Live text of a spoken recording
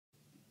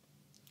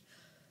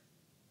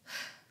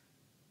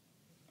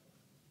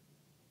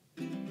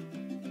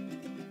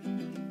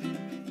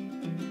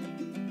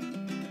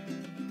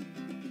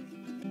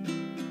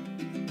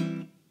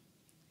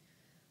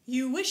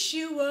You wish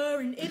you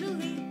were in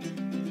Italy,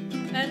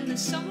 and the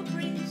summer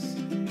breeze,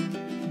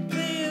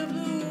 clear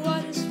blue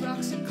waters,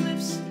 rocks and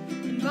cliffs,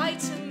 and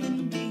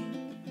vitamin D.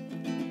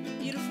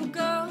 Beautiful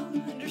girl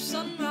and her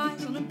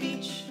sunrise on a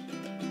beach.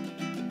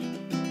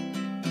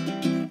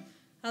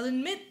 I'll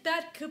admit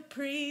that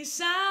Capri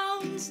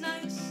sounds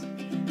nice,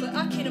 but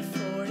I can't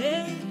afford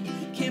it,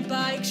 can't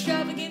buy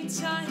extravagant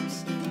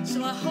times.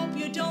 So I hope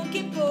you don't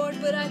get bored,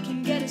 but I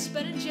can get us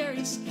Ben &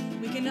 Jerry's.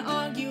 We can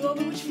argue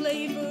over which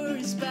flavor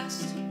is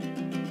best.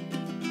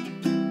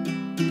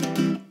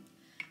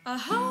 I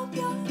hope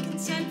you're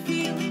content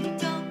feeling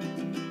dumb.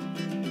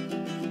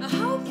 I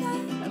hope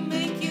that I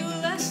make you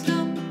less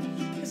numb,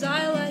 'cause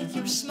I like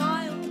your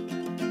smile.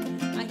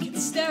 I can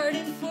stare at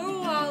it for a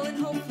while, and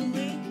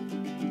hopefully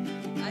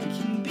I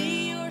can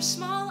be your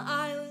small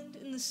island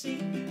in the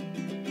sea.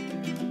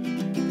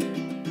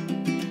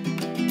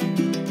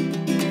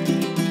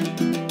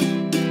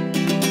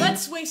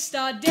 Let's waste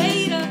our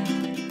data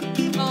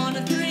on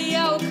a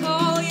 3-hour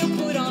call. You'll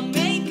put on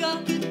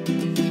makeup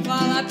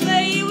while I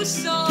play you a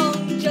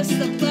song, just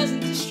a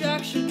pleasant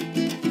distraction,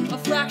 a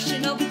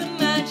fraction of the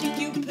magic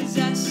you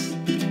possess.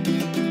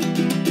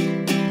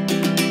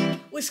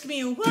 Whisk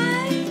me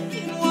away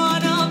in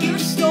one of your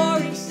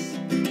stories,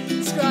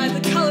 describe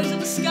the colors of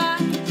the sky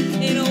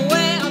in a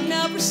way I've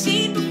never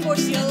seen before.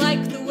 See, I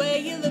like the way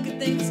you look at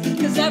things,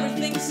 'cause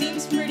everything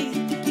seems pretty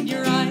in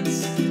your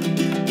eyes.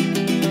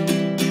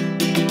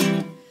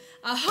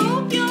 I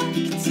hope you're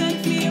content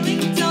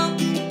feeling dumb.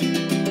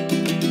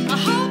 I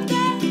hope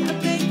that I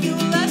make you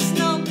less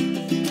numb.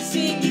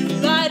 Seeing you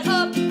light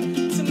up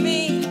to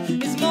me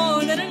is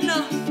more than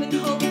enough, and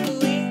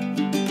hopefully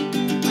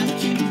I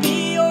can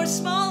be your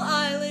small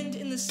island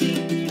in the sea.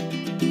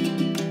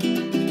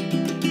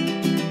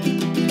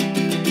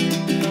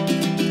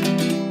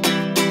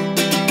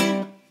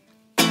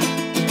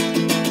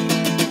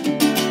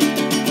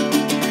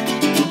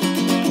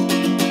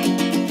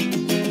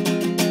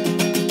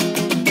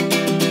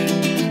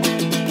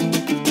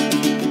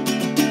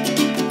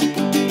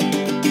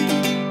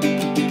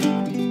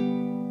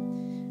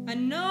 I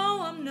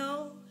know I'm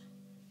no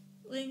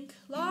Link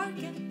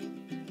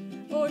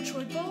Larkin or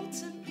Troy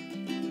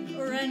Bolton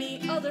or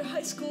any other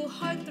high school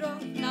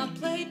heartthrob not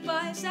played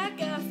by Zac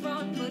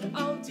Efron, but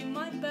I'll do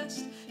my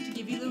best to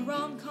give you the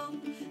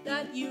rom-com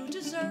that you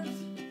deserve.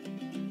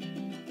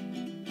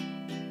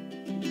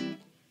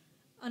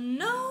 I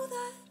know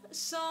that a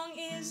song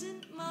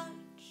isn't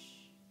much,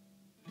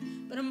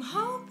 but I'm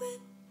hoping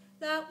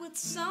that with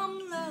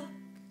some luck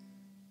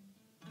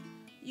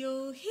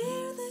you'll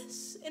hear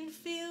this and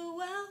feel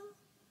well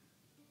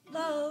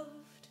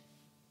loved,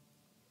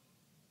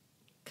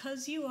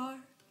 'cause you are.